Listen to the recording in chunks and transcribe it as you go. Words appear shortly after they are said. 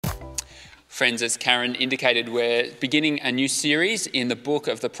Friends, as Karen indicated, we're beginning a new series in the book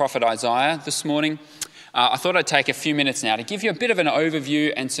of the prophet Isaiah this morning. I thought I'd take a few minutes now to give you a bit of an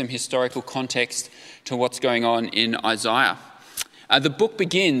overview and some historical context to what's going on in Isaiah. The book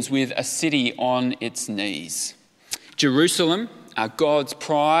begins with a city on its knees. Jerusalem, God's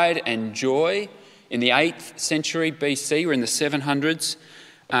pride and joy in the 8th century BC, we're in the 700s.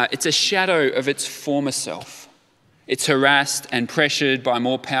 It's a shadow of its former self. It's harassed and pressured by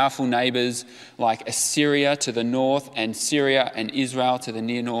more powerful neighbours like Assyria to the north and Syria and Israel to the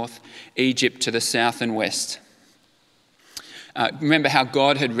near north, Egypt to the south and west. Remember how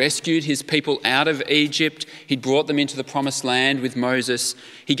God had rescued his people out of Egypt. He'd brought them into the promised land with Moses.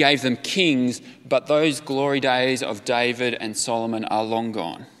 He gave them kings, but those glory days of David and Solomon are long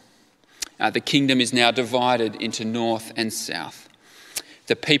gone. The kingdom is now divided into north and south.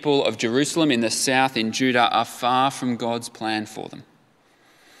 The people of Jerusalem in the south in Judah are far from God's plan for them.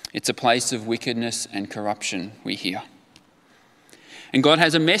 It's a place of wickedness and corruption, we hear. And God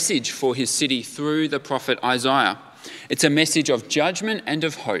has a message for his city through the prophet Isaiah. It's a message of judgment and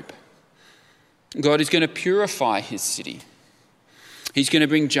of hope. God is going to purify his city. He's going to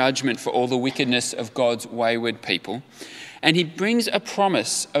bring judgment for all the wickedness of God's wayward people. And he brings a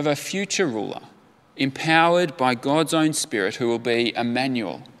promise of a future ruler, empowered by God's own Spirit, who will be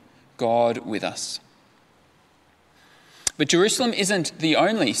Emmanuel, God with us. But Jerusalem isn't the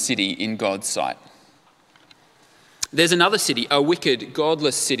only city in God's sight. There's another city, a wicked,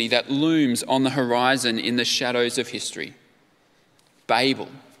 godless city that looms on the horizon in the shadows of history.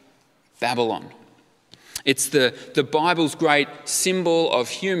 Babylon. It's the Bible's great symbol of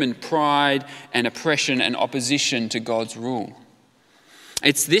human pride and oppression and opposition to God's rule.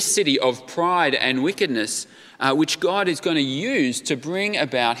 It's this city of pride and wickedness which God is going to use to bring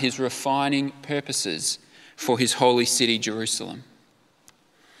about his refining purposes for his holy city, Jerusalem.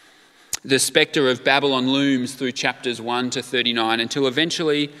 The spectre of Babylon looms through chapters 1 to 39 until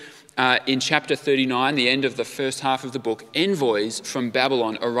eventually in chapter 39, the end of the first half of the book, envoys from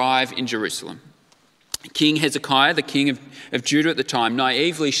Babylon arrive in Jerusalem. King Hezekiah, the king of Judah at the time,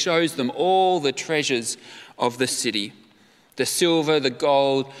 naively shows them all the treasures of the city. The silver, the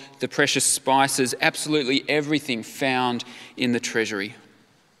gold, the precious spices, absolutely everything found in the treasury.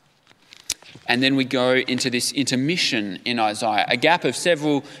 And then we go into this intermission in Isaiah, a gap of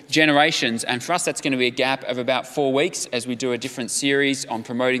several generations. And for us, that's going to be a gap of about 4 weeks as we do a different series on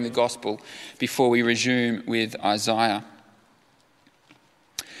promoting the gospel before we resume with Isaiah.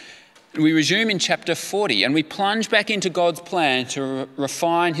 We resume in chapter 40 and we plunge back into God's plan to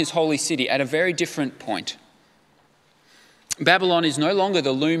refine his holy city at a very different point. Babylon is no longer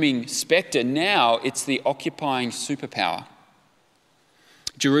the looming spectre. Now it's the occupying superpower.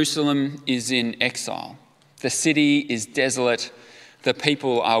 Jerusalem is in exile. The city is desolate. The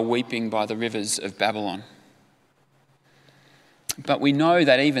people are weeping by the rivers of Babylon. But we know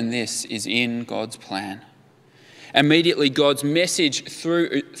that even this is in God's plan. Immediately, God's message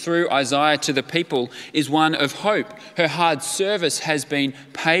through Isaiah to the people is one of hope. Her hard service has been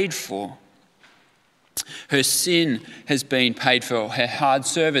paid for. Her sin has been paid for, her hard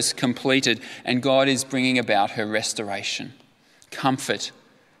service completed, and God is bringing about her restoration. Comfort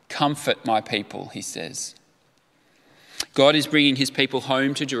my people, he says. God is bringing his people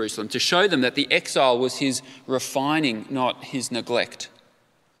home to Jerusalem to show them that the exile was his refining, not his neglect.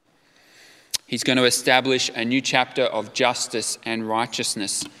 He's going to establish a new chapter of justice and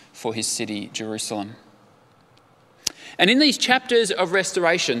righteousness for his city, Jerusalem. And in these chapters of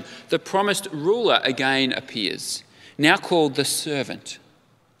restoration, the promised ruler again appears, now called the servant.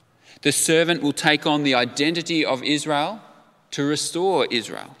 The servant will take on the identity of Israel to restore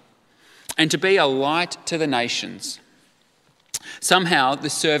Israel and to be a light to the nations. Somehow the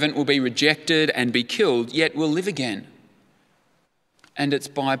servant will be rejected and be killed, yet will live again. And it's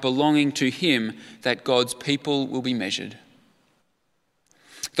by belonging to him that God's people will be measured.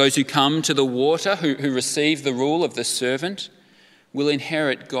 Those who come to the water, who receive the rule of the servant, will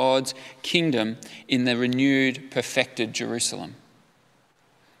inherit God's kingdom in the renewed, perfected Jerusalem.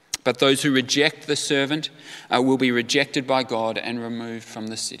 But those who reject the servant will be rejected by God and removed from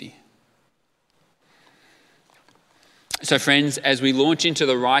the city. So friends, as we launch into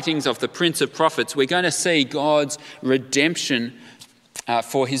the writings of the Prince of Prophets, we're going to see God's redemption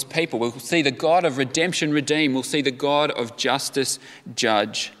for his people. We'll see the God of redemption redeem. We'll see the God of justice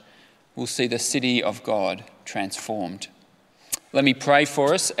judge. We'll see the city of God transformed. Let me pray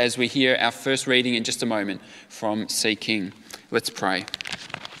for us as we hear our first reading in just a moment from C. King. Let's pray.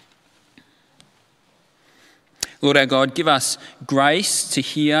 Lord our God, give us grace to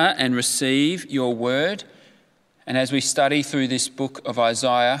hear and receive your word. And as we study through this book of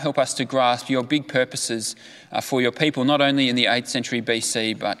Isaiah, help us to grasp your big purposes for your people, not only in the 8th century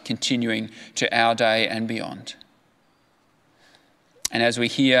BC, but continuing to our day and beyond. And as we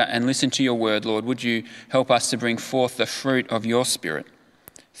hear and listen to your word, Lord, would you help us to bring forth the fruit of your Spirit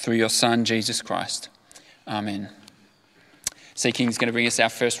through your Son, Jesus Christ. Amen. C. King is going to bring us our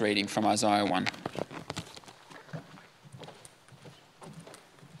first reading from Isaiah 1.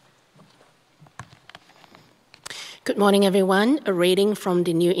 Good morning, everyone. A reading from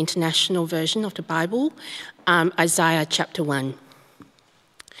the New International Version of the Bible, Isaiah chapter 1.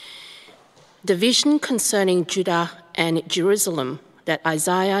 The vision concerning Judah and Jerusalem that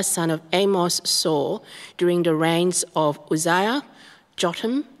Isaiah, son of Amos, saw during the reigns of Uzziah,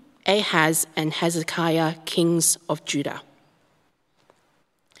 Jotham, Ahaz, and Hezekiah, kings of Judah.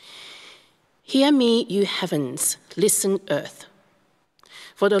 Hear me, you heavens, listen, earth.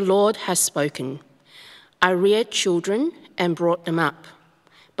 For the Lord has spoken. I reared children and brought them up,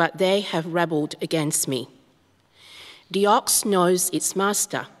 but they have rebelled against me. The ox knows its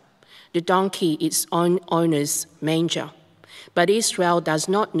master, the donkey its own owner's manger, but Israel does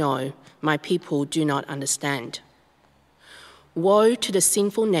not know, my people do not understand. Woe to the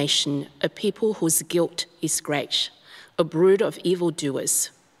sinful nation, a people whose guilt is great, a brood of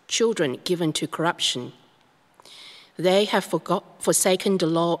evildoers, children given to corruption. They have forsaken the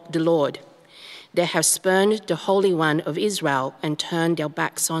Lord. They have spurned the Holy One of Israel and turned their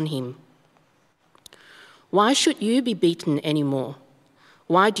backs on him. Why should you be beaten anymore?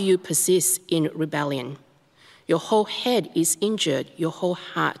 Why do you persist in rebellion? Your whole head is injured, your whole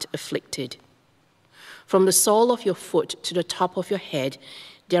heart afflicted. From the sole of your foot to the top of your head,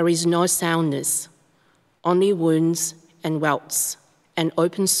 there is no soundness, only wounds and welts and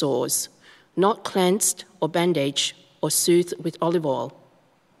open sores, not cleansed or bandaged or soothed with olive oil.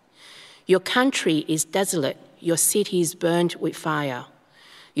 Your country is desolate, your cities burned with fire.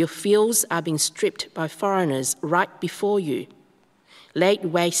 Your fields are being stripped by foreigners right before you, laid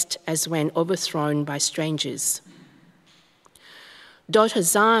waste as when overthrown by strangers. Daughter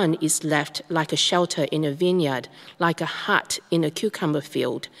Zion is left like a shelter in a vineyard, like a hut in a cucumber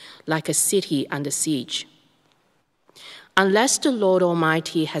field, like a city under siege. Unless the Lord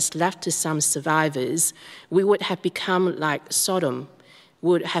Almighty has left us some survivors, we would have become like Sodom,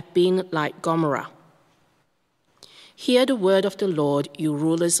 would have been like Gomorrah. Hear the word of the Lord, you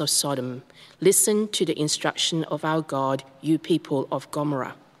rulers of Sodom. Listen to the instruction of our God, you people of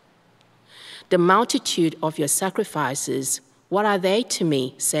Gomorrah. The multitude of your sacrifices, what are they to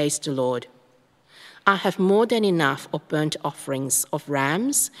me, says the Lord? I have more than enough of burnt offerings of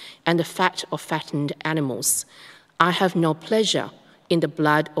rams and the fat of fattened animals. I have no pleasure in the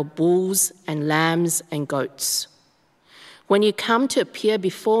blood of bulls and lambs and goats. When you come to appear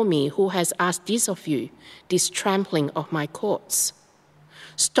before me, who has asked this of you, this trampling of my courts?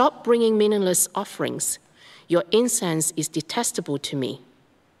 Stop bringing meaningless offerings. Your incense is detestable to me.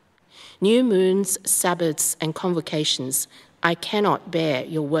 New moons, Sabbaths, and convocations, I cannot bear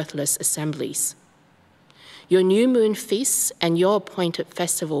your worthless assemblies. Your new moon feasts and your appointed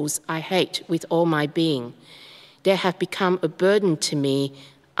festivals I hate with all my being. They have become a burden to me.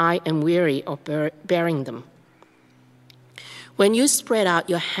 I am weary of bearing them. When you spread out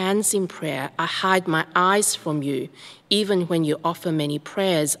your hands in prayer, I hide my eyes from you. Even when you offer many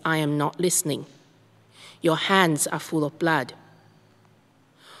prayers, I am not listening. Your hands are full of blood.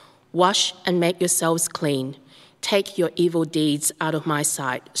 Wash and make yourselves clean. Take your evil deeds out of my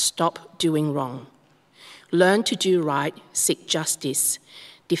sight. Stop doing wrong. Learn to do right, seek justice.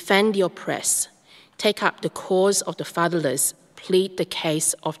 Defend the oppressed. Take up the cause of the fatherless. Plead the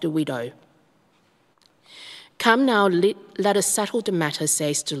case of the widow. Come now, let us settle the matter,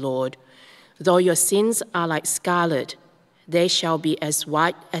 says the Lord. Though your sins are like scarlet, they shall be as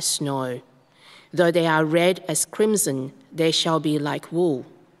white as snow. Though they are red as crimson, they shall be like wool.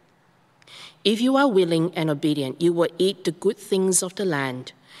 If you are willing and obedient, you will eat the good things of the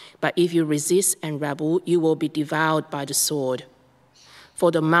land. But if you resist and rebel, you will be devoured by the sword.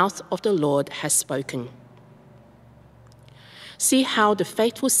 For the mouth of the Lord has spoken. See how the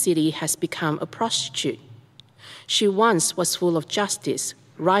faithful city has become a prostitute. She once was full of justice.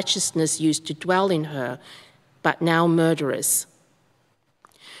 Righteousness used to dwell in her, but now murderers.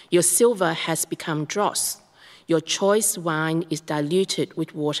 Your silver has become dross. Your choice wine is diluted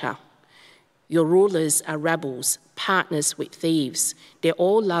with water. Your rulers are rebels, partners with thieves. They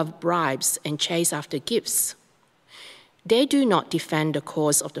all love bribes and chase after gifts. They do not defend the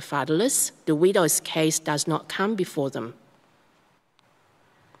cause of the fatherless. The widow's case does not come before them.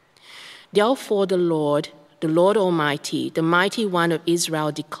 Therefore the Lord Almighty, the Mighty One of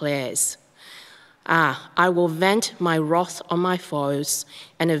Israel declares, I will vent my wrath on my foes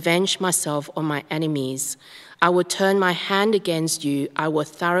and avenge myself on my enemies. I will turn my hand against you. I will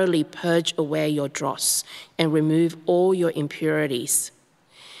thoroughly purge away your dross and remove all your impurities.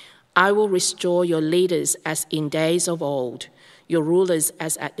 I will restore your leaders as in days of old, your rulers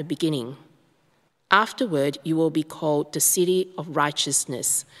as at the beginning. Afterward, you will be called the city of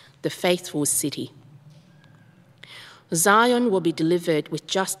righteousness, the faithful city. Zion will be delivered with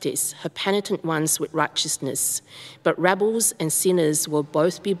justice, her penitent ones with righteousness, but rebels and sinners will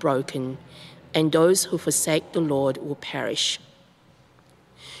both be broken, and those who forsake the Lord will perish.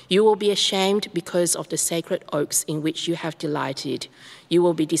 You will be ashamed because of the sacred oaks in which you have delighted. You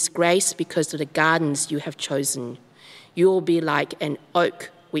will be disgraced because of the gardens you have chosen. You will be like an oak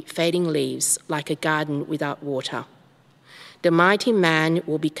with fading leaves, like a garden without water. The mighty man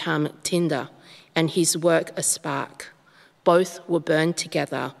will become tinder, and his work a spark. Both will burn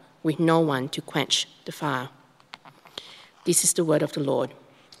together with no one to quench the fire. This is the word of the Lord.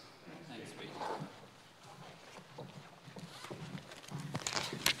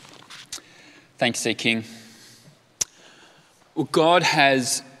 Thanks, C. King. Well, God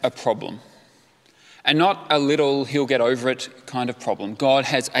has a problem. And not a little, he'll get over it kind of problem. God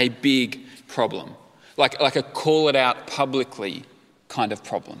has a big problem. Like a call it out publicly kind of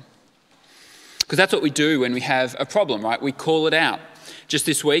problem. Because that's what we do when we have a problem, right? We call it out. Just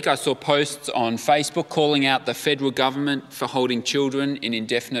this week, I saw posts on Facebook calling out the federal government for holding children in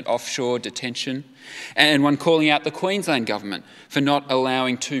indefinite offshore detention, and one calling out the Queensland government for not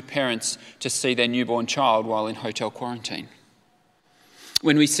allowing two parents to see their newborn child while in hotel quarantine.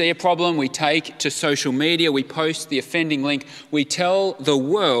 When we see a problem, we take to social media, we post the offending link, we tell the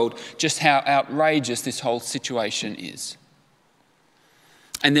world just how outrageous this whole situation is.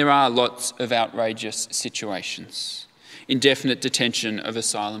 And there are lots of outrageous situations. Indefinite detention of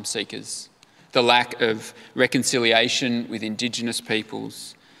asylum seekers, the lack of reconciliation with Indigenous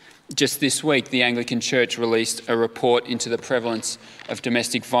peoples. Just this week, the Anglican Church released a report into the prevalence of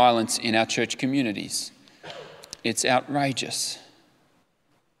domestic violence in our church communities. It's outrageous.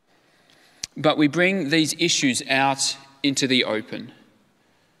 But we bring these issues out into the open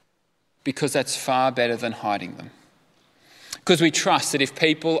because that's far better than hiding them. Because we trust that if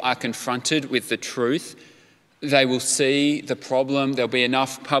people are confronted with the truth, they will see the problem, there'll be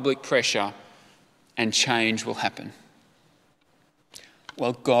enough public pressure, and change will happen.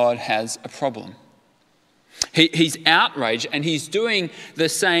 Well, God has a problem. He's outraged, and he's doing the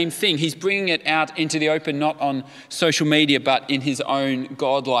same thing. He's bringing it out into the open, not on social media, but in his own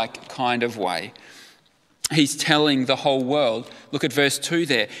godlike kind of way. He's telling the whole world, look at verse 2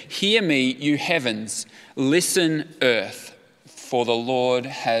 there, "Hear me, you heavens, listen, earth, for the Lord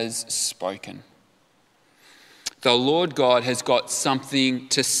has spoken." The Lord God has got something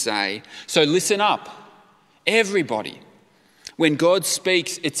to say. So listen up, everybody. When God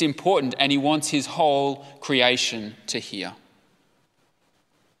speaks, it's important, and he wants his whole creation to hear.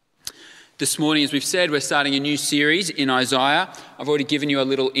 This morning, as we've said, we're starting a new series in Isaiah. I've already given you a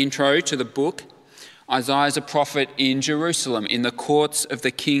little intro to the book. Isaiah is a prophet in Jerusalem, in the courts of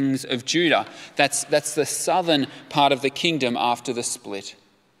the kings of Judah. That's the southern part of the kingdom after the split.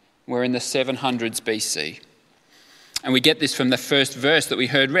 We're in the 700s BC. And we get this from the first verse that we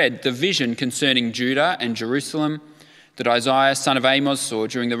heard read, the vision concerning Judah and Jerusalem that Isaiah, son of Amos, saw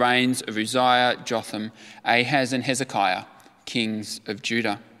during the reigns of Uzziah, Jotham, Ahaz and Hezekiah, kings of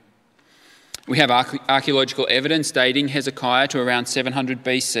Judah. We have archaeological evidence dating Hezekiah to around 700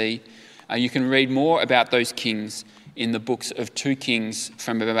 BC. You can read more about those kings in the books of 2 Kings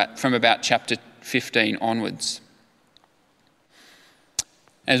from about chapter 15 onwards.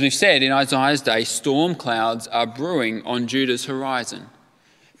 As we've said, in Isaiah's day, storm clouds are brewing on Judah's horizon.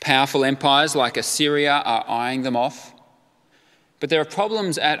 Powerful empires like Assyria are eyeing them off. But there are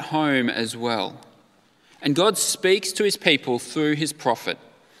problems at home as well. And God speaks to his people through his prophet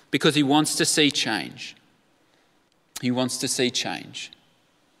because he wants to see change. He wants to see change.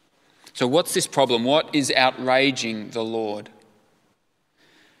 So what's this problem? What is outraging the Lord?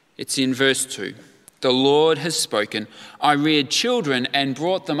 It's in verse 2. The Lord has spoken. I reared children and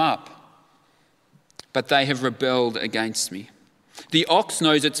brought them up, but they have rebelled against me. The ox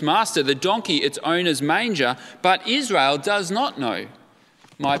knows its master, the donkey its owner's manger, but Israel does not know.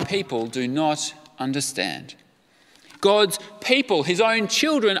 My people do not understand. God's people, his own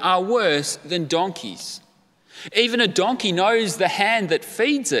children, are worse than donkeys. Even a donkey knows the hand that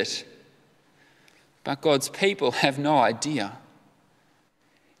feeds it. But God's people have no idea.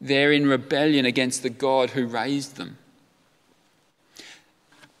 They're in rebellion against the God who raised them.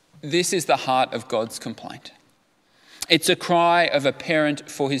 This is the heart of God's complaint. It's a cry of a parent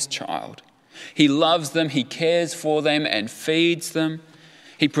for his child. He loves them, he cares for them and feeds them.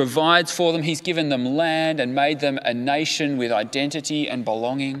 He provides for them, he's given them land and made them a nation with identity and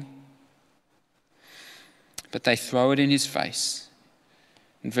belonging. But they throw it in his face.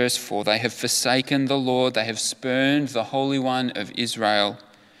 In verse 4, they have forsaken the Lord, they have spurned the Holy One of Israel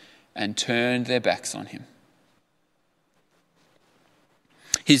and turned their backs on him.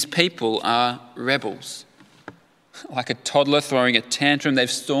 His people are rebels. Like a toddler throwing a tantrum, they've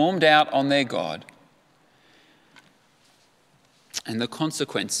stormed out on their God. And the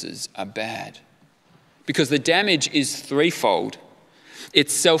consequences are bad. Because the damage is threefold.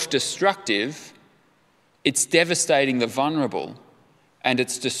 It's self-destructive, it's devastating the vulnerable, and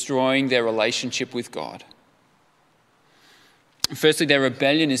it's destroying their relationship with God. Firstly, their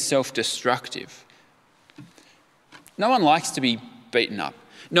rebellion is self-destructive. No one likes to be beaten up.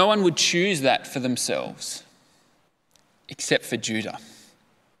 No one would choose that for themselves, except for Judah.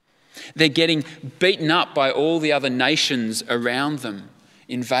 They're getting beaten up by all the other nations around them,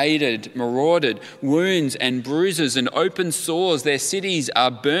 invaded, marauded, wounds and bruises and open sores. Their cities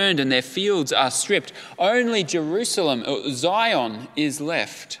are burned and their fields are stripped. Only Jerusalem, or Zion, is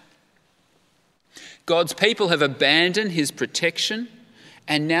left. God's people have abandoned his protection,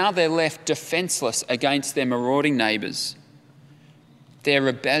 and now they're left defenseless against their marauding neighbours. Their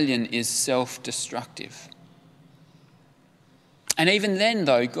rebellion is self-destructive. And even then,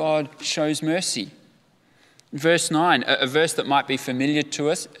 though, God shows mercy. Verse 9, a verse that might be familiar to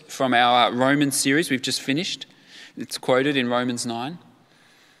us from our Romans series we've just finished. It's quoted in Romans 9.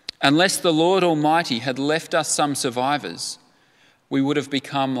 Unless the Lord Almighty had left us some survivors, we would have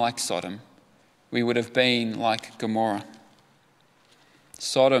become like Sodom. We would have been like Gomorrah.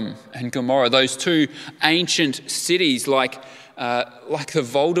 Sodom and Gomorrah, those two ancient cities like the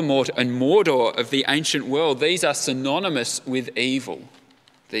Voldemort and Mordor of the ancient world, these are synonymous with evil,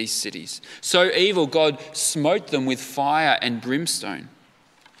 these cities. So evil, God smote them with fire and brimstone.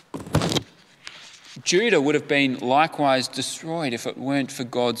 Judah would have been likewise destroyed if it weren't for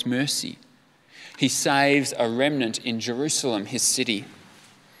God's mercy. He saves a remnant in Jerusalem, his city.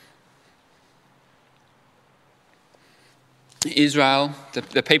 Israel,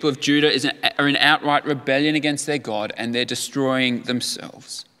 the people of Judah, are in outright rebellion against their God, and they're destroying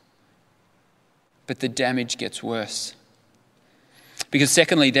themselves. But the damage gets worse. Because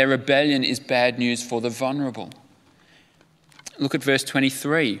secondly, their rebellion is bad news for the vulnerable. Look at verse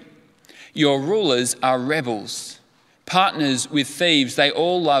 23. Your rulers are rebels, partners with thieves. They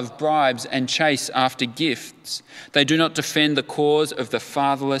all love bribes and chase after gifts. They do not defend the cause of the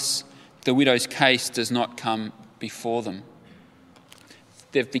fatherless. The widow's case does not come before them.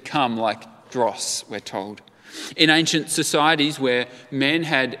 They've become like dross, we're told. In ancient societies where men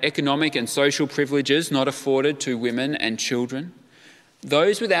had economic and social privileges not afforded to women and children,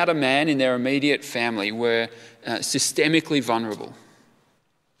 those without a man in their immediate family were systemically vulnerable.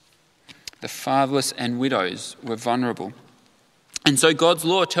 The fatherless and widows were vulnerable. And so God's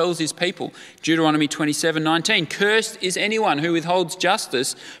law tells his people, Deuteronomy 27:19, cursed is anyone who withholds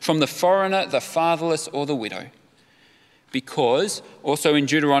justice from the foreigner, the fatherless, or the widow. Because, also in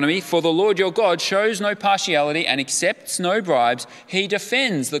Deuteronomy, for the Lord your God shows no partiality and accepts no bribes. He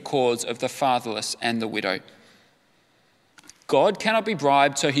defends the cause of the fatherless and the widow. God cannot be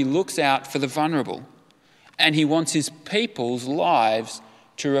bribed, so he looks out for the vulnerable. And he wants his people's lives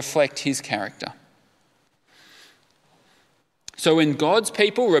to reflect his character. So when God's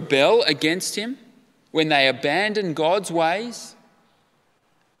people rebel against him, when they abandon God's ways,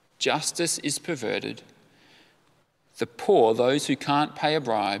 justice is perverted. The poor, those who can't pay a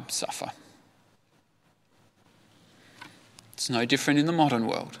bribe, suffer. It's no different in the modern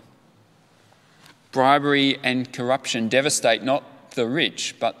world. Bribery and corruption devastate not the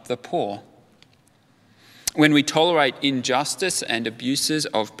rich, but the poor. When we tolerate injustice and abuses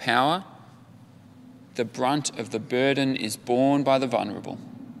of power, the brunt of the burden is borne by the vulnerable.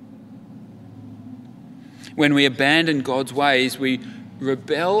 When we abandon God's ways, we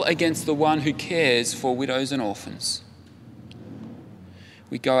rebel against the one who cares for widows and orphans.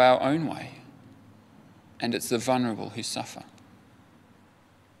 We go our own way, and it's the vulnerable who suffer.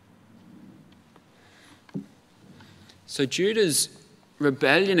 So Judah's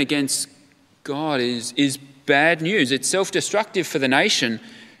rebellion against God is bad news. It's self-destructive for the nation.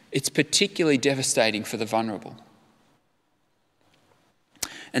 It's particularly devastating for the vulnerable.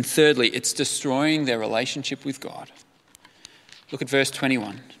 And thirdly, it's destroying their relationship with God. Look at verse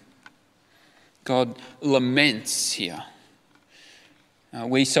 21. God laments here.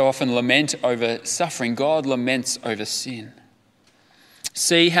 We so often lament over suffering. God laments over sin.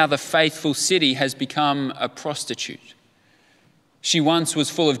 See how the faithful city has become a prostitute. She once was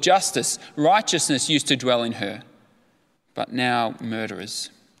full of justice. Righteousness used to dwell in her, but now murderers.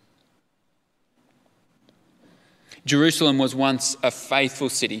 Jerusalem was once a faithful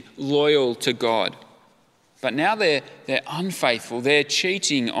city, loyal to God. But now they're unfaithful. They're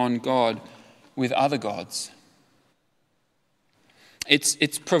cheating on God with other gods.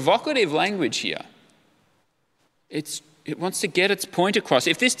 It's provocative language here. It wants to get its point across.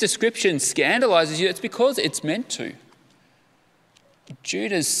 If this description scandalizes you, it's because it's meant to.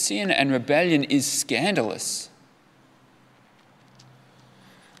 Judah's sin and rebellion is scandalous.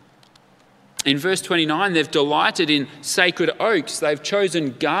 In verse 29, they've delighted in sacred oaks. They've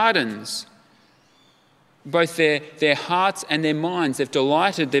chosen gardens. Both their hearts and their minds, they've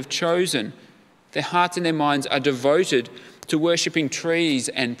delighted, they've chosen. Their hearts and their minds are devoted to worshipping trees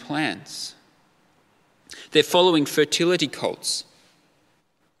and plants. They're following fertility cults.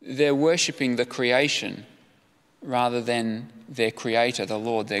 They're worshipping the creation rather than their creator, the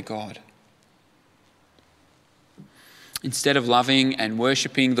Lord, their God. Instead of loving and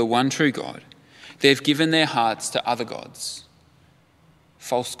worshipping the one true God, they've given their hearts to other gods,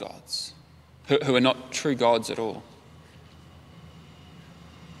 false gods, who are not true gods at all.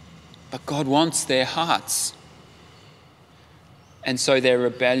 But God wants their hearts. And so their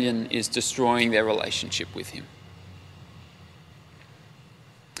rebellion is destroying their relationship with him.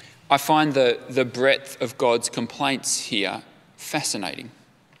 I find the breadth of God's complaints here fascinating.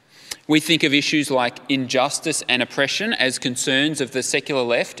 We think of issues like injustice and oppression as concerns of the secular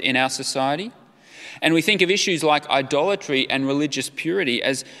left in our society. And we think of issues like idolatry and religious purity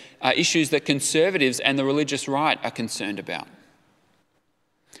as issues that conservatives and the religious right are concerned about.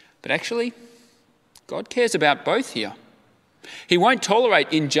 But actually, God cares about both here. He won't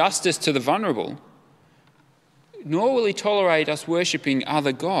tolerate injustice to the vulnerable, nor will he tolerate us worshipping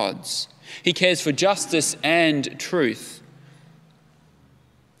other gods. He cares for justice and truth.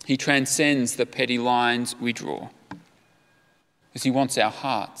 He transcends the petty lines we draw, because he wants our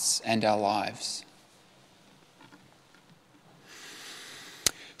hearts and our lives.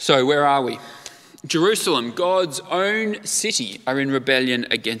 So where are we? Jerusalem, God's own city, are in rebellion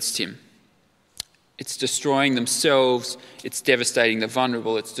against him. It's destroying themselves, it's devastating the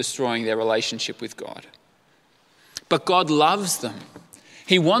vulnerable, it's destroying their relationship with God. But God loves them.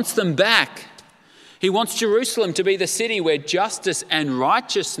 He wants them back. He wants Jerusalem to be the city where justice and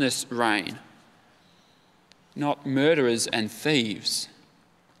righteousness reign, not murderers and thieves.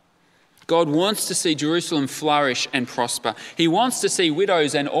 God wants to see Jerusalem flourish and prosper. He wants to see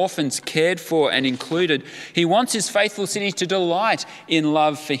widows and orphans cared for and included. He wants his faithful city to delight in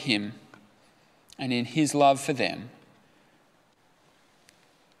love for him and in his love for them.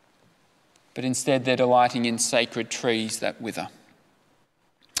 But instead they're delighting in sacred trees that wither.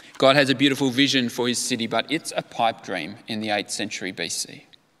 God has a beautiful vision for his city, but it's a pipe dream in the 8th century BC.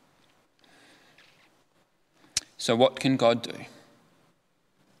 So what can God do?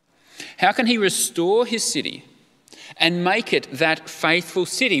 How can he restore his city and make it that faithful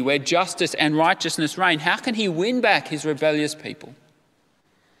city where justice and righteousness reign? How can he win back his rebellious people?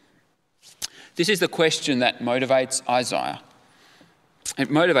 This is the question that motivates Isaiah. It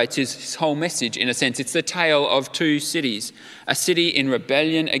motivates his whole message in a sense. It's the tale of two cities, a city in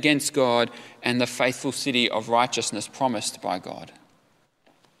rebellion against God and the faithful city of righteousness promised by God.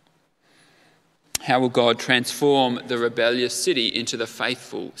 How will God transform the rebellious city into the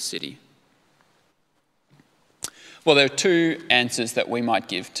faithful city? Well, there are two answers that we might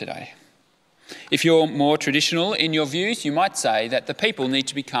give today. If you're more traditional in your views, you might say that the people need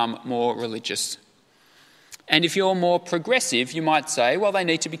to become more religious. And if you're more progressive, you might say, well, they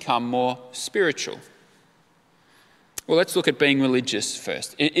need to become more spiritual. Well, let's look at being religious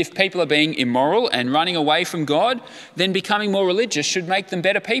first. If people are being immoral and running away from God, then becoming more religious should make them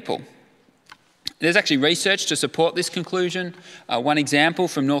better people. There's actually research to support this conclusion. One example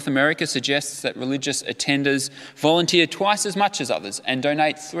from North America suggests that religious attenders volunteer twice as much as others and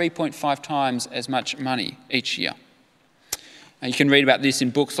donate 3.5 times as much money each year. You can read about this in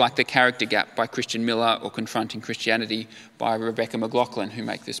books like The Character Gap by Christian Miller or Confronting Christianity by Rebecca McLaughlin, who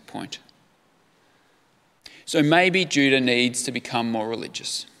make this point. So maybe Judah needs to become more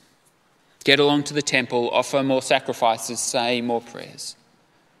religious. Get along to the temple, offer more sacrifices, say more prayers.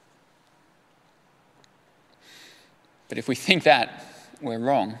 But if we think that, we're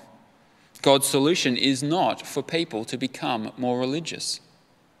wrong. God's solution is not for people to become more religious.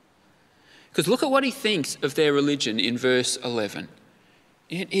 Because look at what he thinks of their religion in verse 11.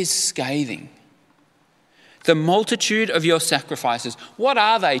 It is scathing. The multitude of your sacrifices, what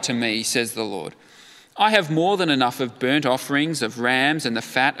are they to me, says the Lord? I have more than enough of burnt offerings of rams and the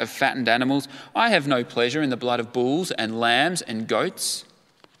fat of fattened animals. I have no pleasure in the blood of bulls and lambs and goats.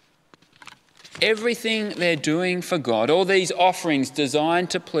 Everything they're doing for God, all these offerings designed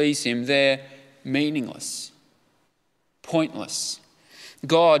to please him, they're meaningless, pointless.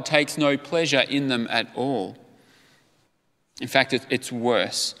 God takes no pleasure in them at all. In fact, it's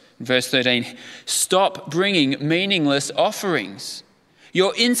worse. Verse 13, stop bringing meaningless offerings.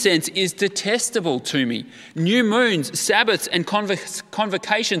 Your incense is detestable to me. New moons, Sabbaths, and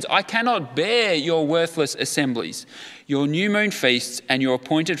convocations, I cannot bear your worthless assemblies. Your new moon feasts and your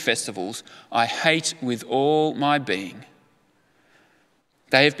appointed festivals, I hate with all my being.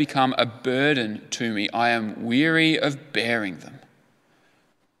 They have become a burden to me. I am weary of bearing them.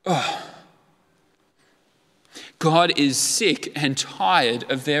 Oh. God is sick and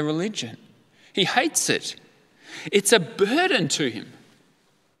tired of their religion. He hates it. It's a burden to him.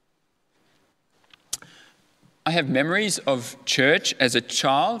 I have memories of church as a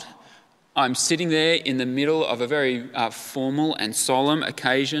child. I'm sitting there in the middle of a very formal and solemn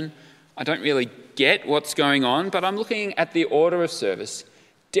occasion. I don't really get what's going on, but I'm looking at the order of service,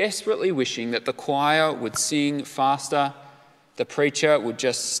 desperately wishing that the choir would sing faster, the preacher would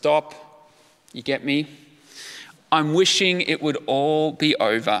just stop. You get me? I'm wishing it would all be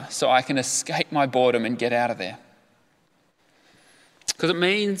over so I can escape my boredom and get out of there. Because it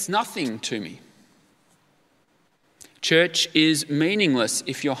means nothing to me. Church is meaningless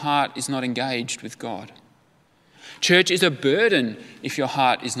if your heart is not engaged with God. Church is a burden if your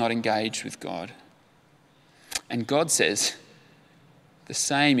heart is not engaged with God. And God says the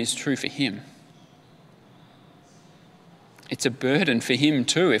same is true for him. It's a burden for him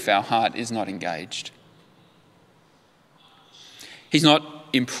too if our heart is not engaged. He's not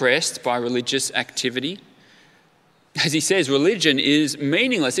impressed by religious activity. As he says, religion is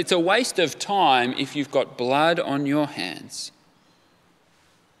meaningless. It's a waste of time if you've got blood on your hands.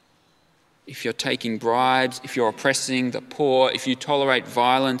 If you're taking bribes, if you're oppressing the poor, if you tolerate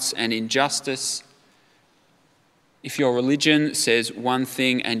violence and injustice, if your religion says one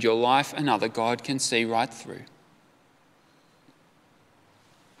thing and your life another, God can see right through.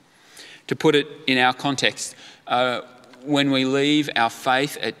 To put it in our context, when we leave our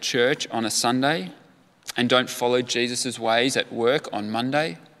faith at church on a Sunday and don't follow Jesus' ways at work on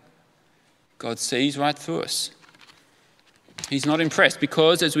Monday, God sees right through us. He's not impressed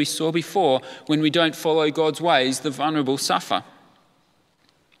because, as we saw before, when we don't follow God's ways, the vulnerable suffer.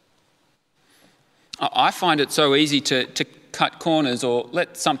 I find it so easy to cut corners or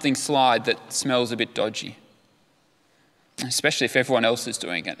let something slide that smells a bit dodgy. Especially if everyone else is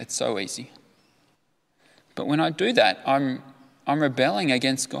doing it. It's so easy. But when I do that, I'm rebelling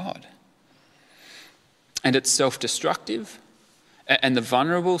against God. And it's self-destructive, and the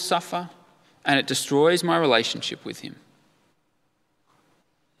vulnerable suffer, and it destroys my relationship with him.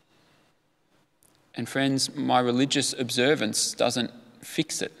 And friends, my religious observance doesn't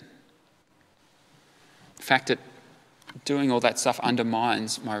fix it. In fact, doing all that stuff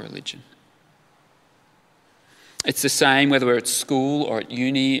undermines my religion. It's the same whether we're at school or at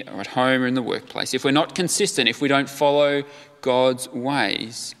uni or at home or in the workplace. If we're not consistent, if we don't follow God's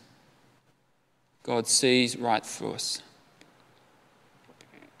ways, God sees right through us.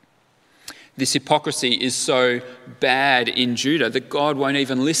 This hypocrisy is so bad in Judah that God won't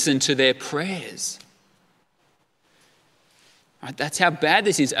even listen to their prayers. Right, that's how bad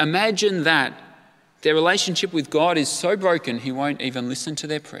this is. Imagine that. Their relationship with God is so broken, he won't even listen to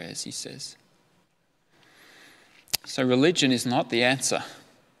their prayers, he says. So religion is not the answer.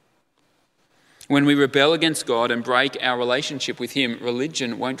 When we rebel against God and break our relationship with him,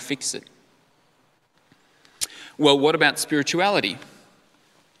 religion won't fix it. Well, what about spirituality?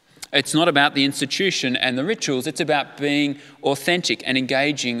 It's not about the institution and the rituals. It's about being authentic and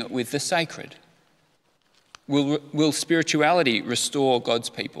engaging with the sacred. Will spirituality restore God's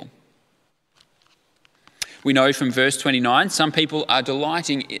people? We know from verse 29, some people are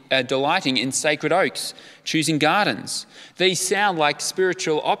delighting in sacred oaks, choosing gardens. These sound like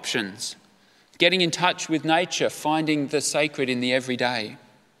spiritual options, getting in touch with nature, finding the sacred in the everyday.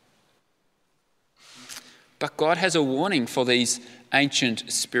 But God has a warning for these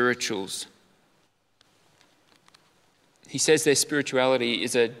ancient spirituals. He says their spirituality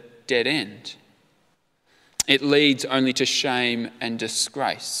is a dead end. It leads only to shame and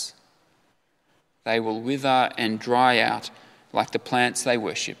disgrace. They will wither and dry out like the plants they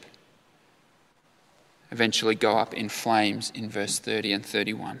worship, eventually go up in flames in verse 30 and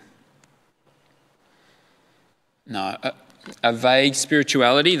 31. No, a vague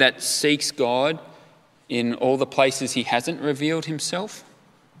spirituality that seeks God in all the places he hasn't revealed himself,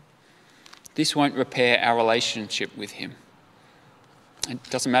 This won't repair our relationship with him. It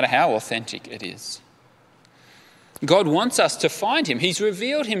doesn't matter how authentic it is. God wants us to find him. He's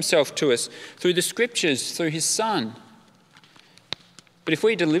revealed himself to us through the scriptures, through his Son. But if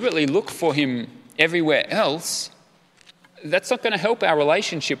we deliberately look for him everywhere else, that's not going to help our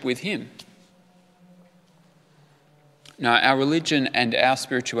relationship with him. No, our religion and our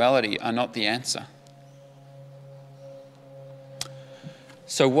spirituality are not the answer.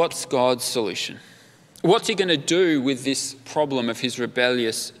 So what's God's solution? What's he going to do with this problem of his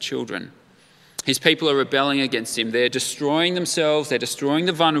rebellious children? His people are rebelling against him. They're destroying themselves. They're destroying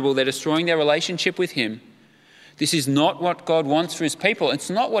the vulnerable. They're destroying their relationship with him. This is not what God wants for his people. It's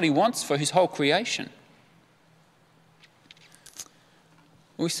not what he wants for his whole creation.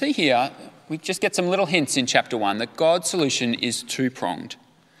 We see here, we just get some little hints in chapter 1 that God's solution is two-pronged.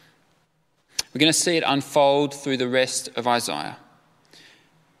 We're going to see it unfold through the rest of Isaiah.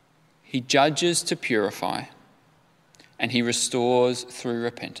 He judges to purify, and he restores through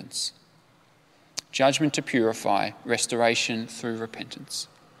repentance. Judgment to purify, restoration through repentance.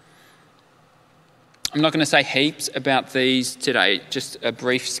 I'm not going to say heaps about these today, just a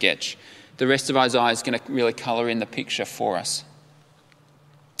brief sketch. The rest of Isaiah is going to really colour in the picture for us.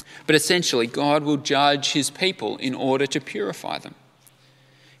 But essentially, God will judge his people in order to purify them.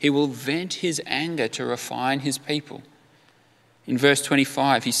 He will vent his anger to refine his people. In verse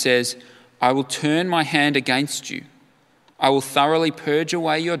 25, he says, "I will turn my hand against you. I will thoroughly purge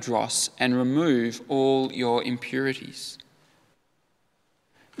away your dross and remove all your impurities."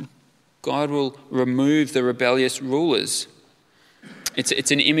 God will remove the rebellious rulers.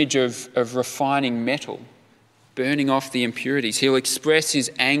 It's an image of refining metal, burning off the impurities. He'll express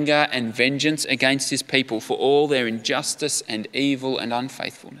his anger and vengeance against his people for all their injustice and evil and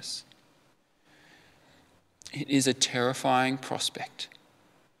unfaithfulness. It is a terrifying prospect.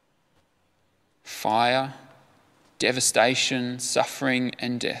 Fire, devastation, suffering,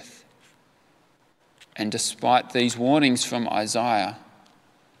 and death. And despite these warnings from Isaiah,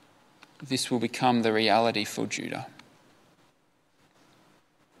 this will become the reality for Judah.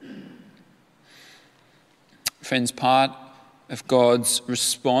 Friends, part of God's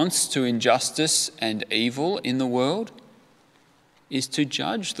response to injustice and evil in the world is to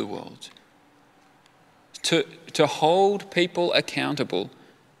judge the world, to hold people accountable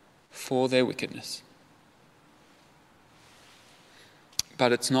for their wickedness.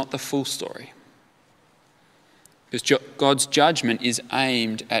 But it's not the full story. Because God's judgment is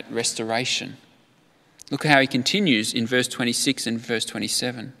aimed at restoration. Look how he continues in verse 26 and verse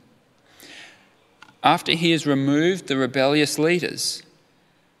 27. After he has removed the rebellious leaders,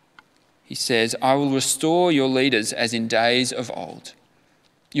 he says, "I will restore your leaders as in days of old,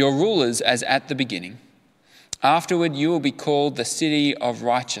 your rulers as at the beginning. Afterward you will be called the city of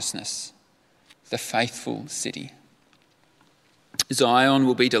righteousness, the faithful city. Zion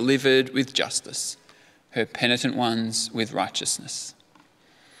will be delivered with justice, her penitent ones with righteousness."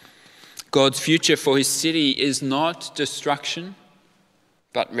 God's future for his city is not destruction,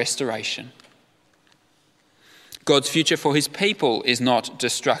 but restoration. God's future for his people is not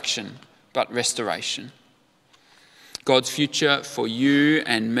destruction, but restoration. God's future for you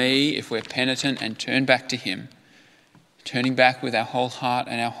and me, if we're penitent and turn back to him, turning back with our whole heart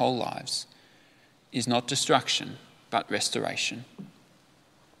and our whole lives, is not destruction, but restoration.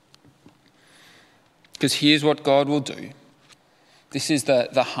 Because here's what God will do. This is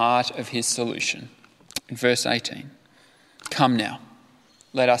the heart of his solution. In verse 18, "Come now,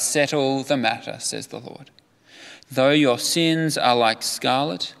 let us settle the matter, says the Lord. Though your sins are like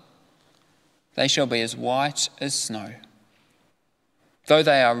scarlet, they shall be as white as snow. Though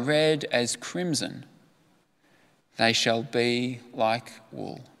they are red as crimson, they shall be like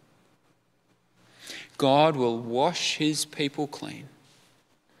wool." God will wash his people clean.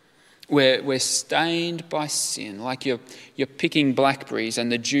 We're stained by sin, like you're picking blackberries and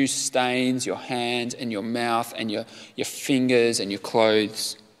the juice stains your hands and your mouth and your fingers and your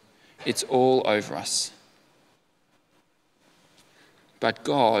clothes. It's all over us. But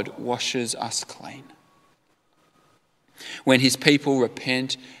God washes us clean. When his people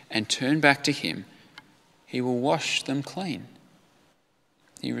repent and turn back to him, he will wash them clean.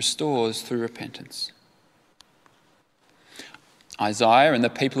 He restores through repentance. Isaiah and the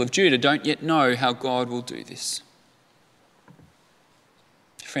people of Judah don't yet know how God will do this.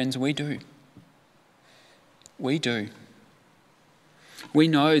 Friends, we do. We do. We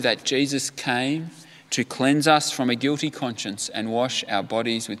know that Jesus came to cleanse us from a guilty conscience and wash our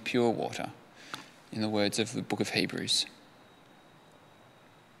bodies with pure water, in the words of the book of Hebrews.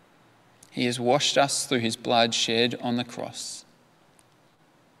 He has washed us through his blood shed on the cross.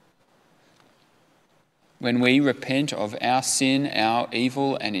 when we repent of our sin, our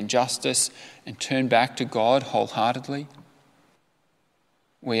evil and injustice, and turn back to God wholeheartedly,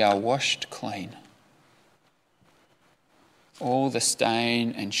 we are washed clean. All the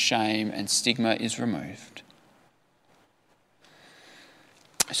stain and shame and stigma is removed.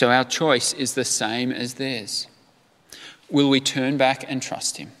 So our choice is the same as theirs. Will we turn back and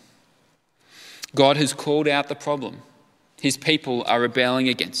trust him? God has called out the problem. His people are rebelling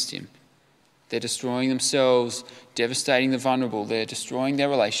against him. They're destroying themselves, devastating the vulnerable. They're destroying their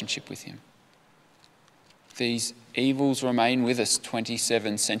relationship with him. These evils remain with us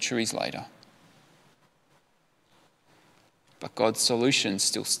 27 centuries later. But God's solution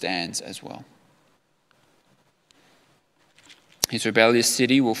still stands as well. His rebellious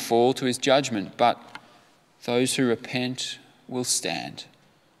city will fall to his judgment, but those who repent will stand,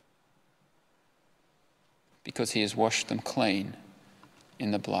 because he has washed them clean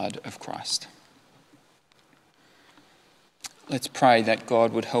in the blood of Christ. Let's pray that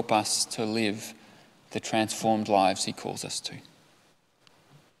God would help us to live the transformed lives he calls us to.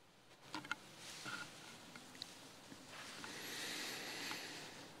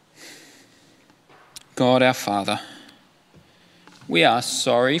 God our Father, we are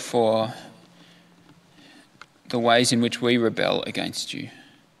sorry for the ways in which we rebel against you,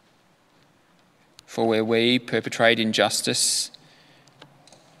 for where we perpetrate injustice,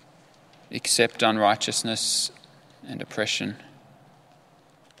 accept unrighteousness and oppression.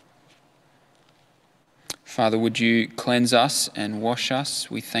 Father, would you cleanse us and wash us?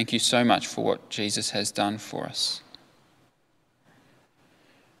 We thank you so much for what Jesus has done for us.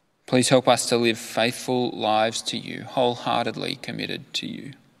 Please help us to live faithful lives to you, wholeheartedly committed to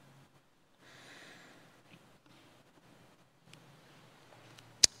you.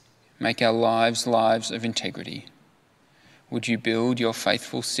 Make our lives lives of integrity. Would you build your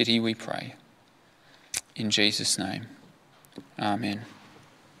faithful city, we pray. In Jesus' name, amen.